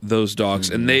walk those dogs,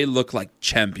 and they look like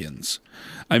champions.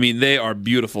 I mean, they are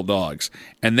beautiful dogs.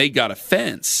 And they got a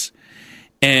fence.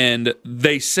 And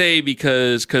they say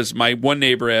because my other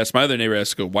neighbor asked, why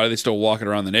are they still walking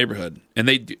around the neighborhood? And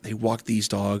they walk these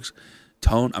dogs.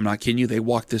 Tone, I'm not kidding you. They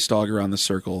walk this dog around the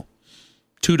circle.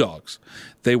 2 dogs.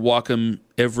 They walk them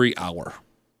every hour.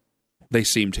 They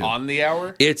seem to. On the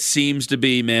hour? It seems to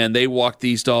be, man. They walk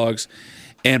these dogs.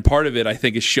 And part of it, I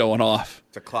think, is showing off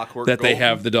it's a clockwork that golden. they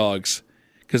have the dogs.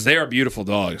 Because they are beautiful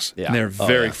dogs. Yeah. And they're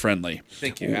very friendly. I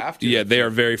think you have to. Yeah, they are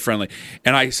very friendly.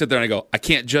 And I sit there and I go, I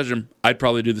can't judge them. I'd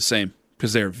probably do the same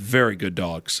because they're very good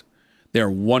dogs. They're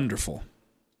wonderful.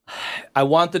 I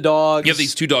want the dogs. You have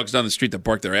these 2 dogs down the street that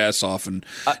bark their ass off, and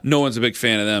no one's a big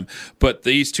fan of them. But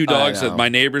these 2 dogs that my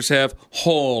neighbors have,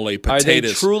 holy potatoes. Are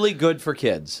they truly good for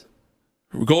kids?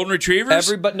 Golden retrievers?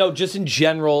 No, just in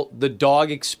general, the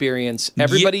dog experience.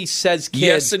 Everybody says kids.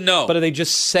 Yes and no. But are they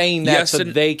just saying that so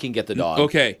they can get the dog?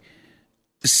 Okay.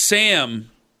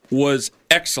 Sam was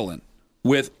excellent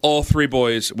with all 3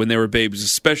 boys when they were babies,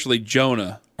 especially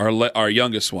Jonah, our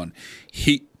youngest one.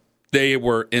 They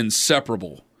were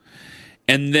inseparable.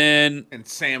 And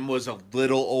Sam was a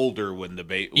little older when the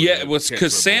baby. Yeah, it was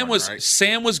because Sam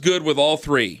was good with all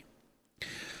 3.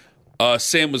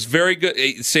 Sam was very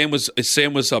good. Sam was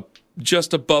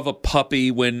just above a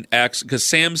puppy when because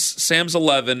Sam's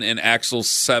 11 and Axel's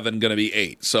 7, going to be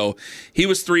 8. So he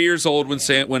was 3 years old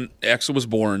when Axel was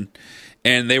born,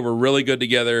 and they were really good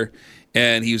together.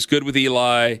 And he was good with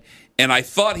Eli. And I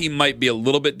thought he might be a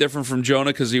little bit different from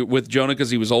Jonah because he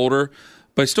was older,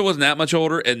 but he still wasn't that much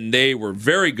older. And they were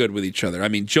very good with each other. I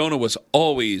mean, Jonah was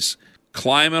always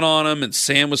climbing on him, and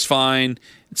Sam was fine.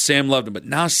 And Sam loved him, but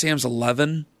now Sam's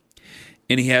 11.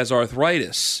 And he has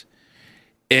arthritis.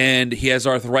 And he has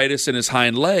arthritis in his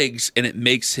hind legs, and it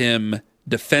makes him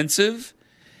defensive.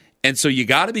 And so you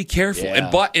got to be careful.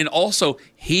 Yeah. And also,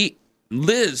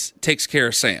 Liz takes care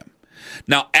of Sam.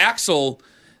 Now, Axel,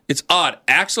 it's odd.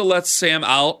 Axel lets Sam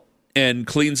out and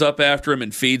cleans up after him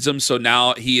and feeds him, so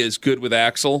now he is good with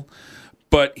Axel.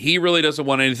 But he really doesn't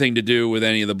want anything to do with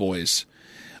any of the boys.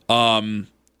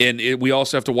 We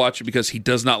also have to watch it because he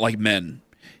does not like men.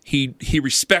 He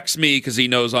respects me because he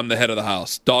knows I'm the head of the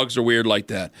house. Dogs are weird like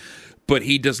that. But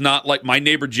he does not like... My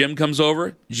neighbor Jim comes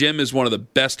over. Jim is one of the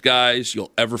best guys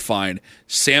you'll ever find.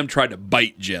 Sam tried to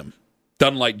bite Jim.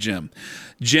 Doesn't like Jim.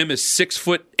 Jim is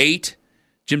 6'8".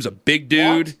 Jim's a big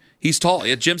dude. What? He's tall.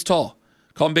 Yeah, Jim's tall.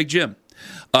 Call him Big Jim.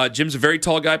 Jim's a very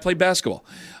tall guy. Played basketball.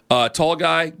 Tall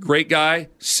guy. Great guy.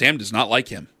 Sam does not like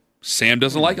him. Sam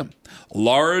doesn't like him.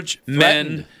 Large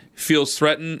men... feels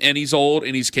threatened, and he's old,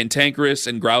 and he's cantankerous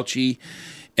and grouchy,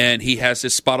 and he has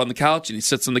his spot on the couch, and he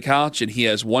sits on the couch, and he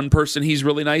has one person he's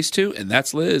really nice to, and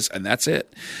that's Liz, and that's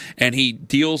it. And he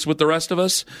deals with the rest of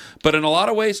us. But in a lot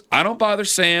of ways, I don't bother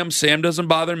Sam. Sam doesn't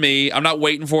bother me. I'm not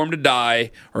waiting for him to die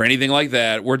or anything like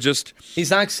that. He's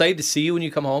not excited to see you when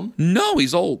you come home? No,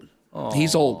 he's old.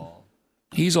 He's old.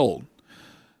 He's old.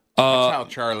 That's how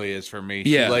Charlie is for me.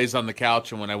 Yeah. She lays on the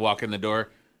couch, and when I walk in the door,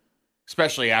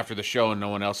 especially after the show and no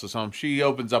one else is home, she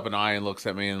opens up an eye and looks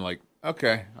at me and like,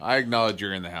 okay, I acknowledge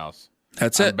you're in the house.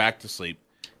 That's I'm it. back to sleep.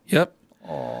 Yep.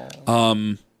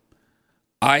 As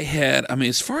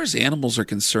far as animals are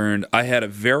concerned, I had a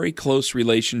very close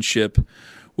relationship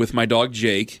with my dog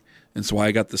Jake. And so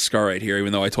I got the scar right here,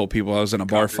 even though I told people I was in a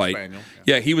bar fight. Spaniel,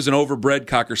 yeah, he was an overbred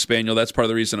Cocker Spaniel. That's part of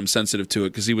the reason I'm sensitive to it,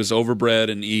 because he was overbred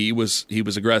and he was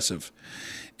aggressive.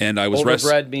 And I was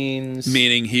overbred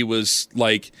meaning he was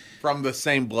like from the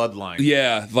same bloodline.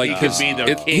 Yeah, like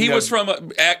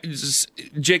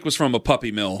Jake was from a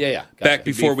puppy mill. Yeah. Gotcha. Back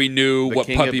before we knew what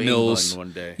puppy mills.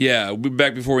 One day. Yeah,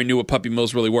 back before we knew what puppy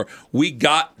mills really were. We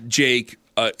got Jake.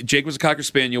 Jake was a Cocker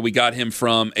Spaniel. We got him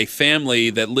from a family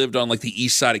that lived on like the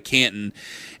east side of Canton.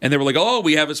 And they were like, oh,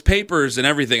 we have his papers and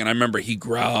everything. And I remember he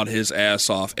growled his ass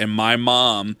off. And my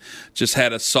mom just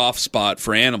had a soft spot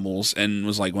for animals and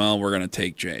was like, well, we're going to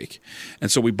take Jake. And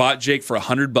so we bought Jake for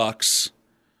 $100.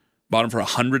 Bought him for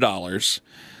 $100.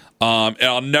 And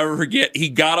I'll never forget, he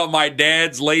got on my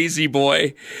dad's lazy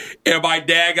boy. And my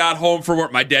dad got home from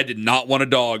work. My dad did not want a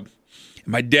dog.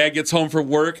 My dad gets home from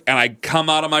work, and I come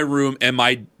out of my room, and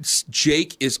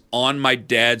Jake is on my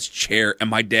dad's chair, and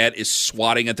my dad is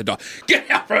swatting at the dog. Get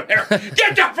out from there!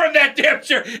 Get down from that damn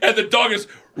chair! And the dog is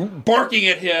barking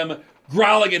at him,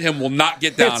 growling at him, will not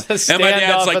get down. It's a and my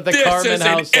dad's like, at the Carmen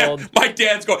household. My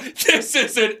dad's going, this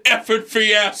is an effing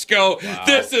fiasco. Wow.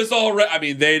 This is all right. I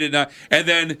mean, they did not. And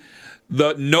then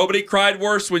nobody cried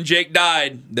worse when Jake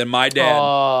died than my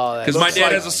dad. Because my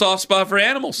dad has a soft spot for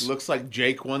animals. Looks like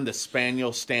Jake won the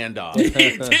Spaniel standoff. He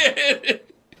did.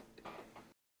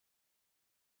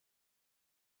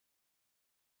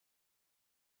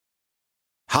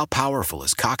 How powerful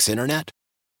is Cox Internet?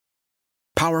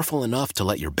 Powerful enough to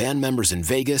let your band members in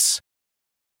Vegas,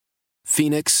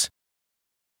 Phoenix,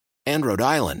 and Rhode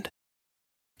Island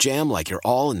jam like you're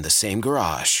all in the same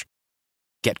garage.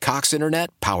 Get Cox Internet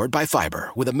powered by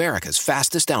fiber with America's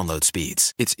fastest download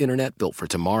speeds. It's internet built for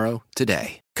tomorrow,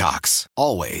 today. Cox,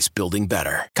 always building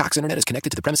better. Cox Internet is connected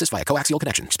to the premises via coaxial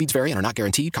connection. Speeds vary and are not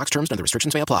guaranteed. Cox terms and other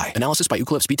restrictions may apply. Analysis by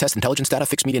Ookla of Speed Test Intelligence Data.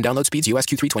 Fixed median download speeds. US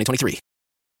Q3 2023.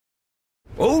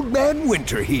 Old Man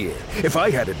Winter here. If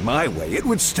I had it my way, it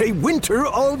would stay winter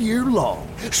all year long.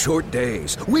 Short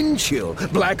days, wind chill,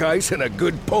 black ice, and a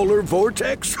good polar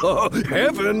vortex. Oh,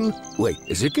 heaven. Wait,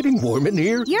 is it getting warm in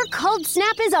here? Your cold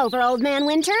snap is over, Old Man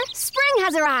Winter. Spring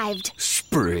has arrived.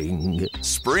 Spring.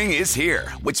 Spring is here,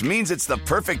 which means it's the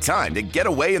perfect time to get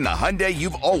away in the Hyundai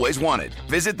you've always wanted.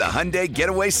 Visit the Hyundai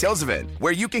Getaway Sales Event,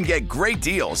 where you can get great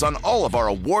deals on all of our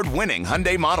award-winning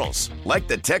Hyundai models, like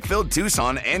the tech-filled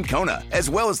Tucson and Kona, as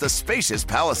well as the spacious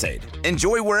Palisade.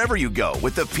 Enjoy wherever you go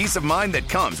with the peace of mind that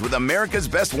comes with America's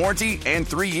best warranty and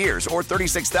 3 years or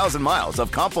 36,000 miles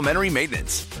of complimentary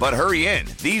maintenance. But hurry in,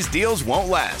 these deals won't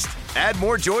last. Add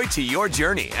more joy to your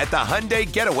journey at the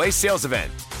Hyundai Getaway Sales Event.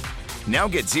 Now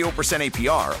get 0%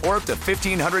 APR or up to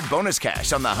 $1,500 bonus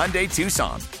cash on the Hyundai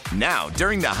Tucson. Now,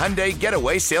 during the Hyundai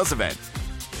Getaway Sales Event.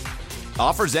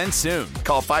 Offers end soon.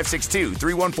 Call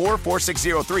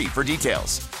 562-314-4603 for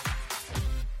details.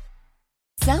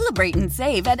 Celebrate and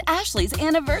save at Ashley's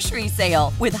Anniversary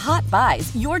Sale. With Hot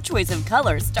Buys, your choice of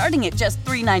colors starting at just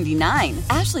 $3.99.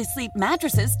 Ashley Sleep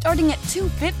mattresses starting at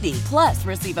 $2.50. Plus,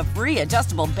 receive a free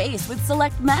adjustable base with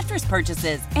select mattress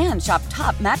purchases. And shop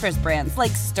top mattress brands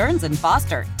like Stearns &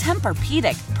 Foster,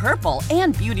 Tempur-Pedic, Purple,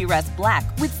 and Beautyrest Black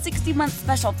with 60-month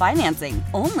special financing.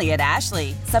 Only at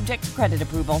Ashley. Subject to credit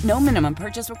approval. No minimum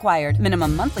purchase required.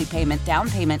 Minimum monthly payment,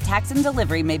 down payment, tax, and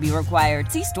delivery may be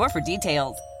required. See store for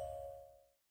details.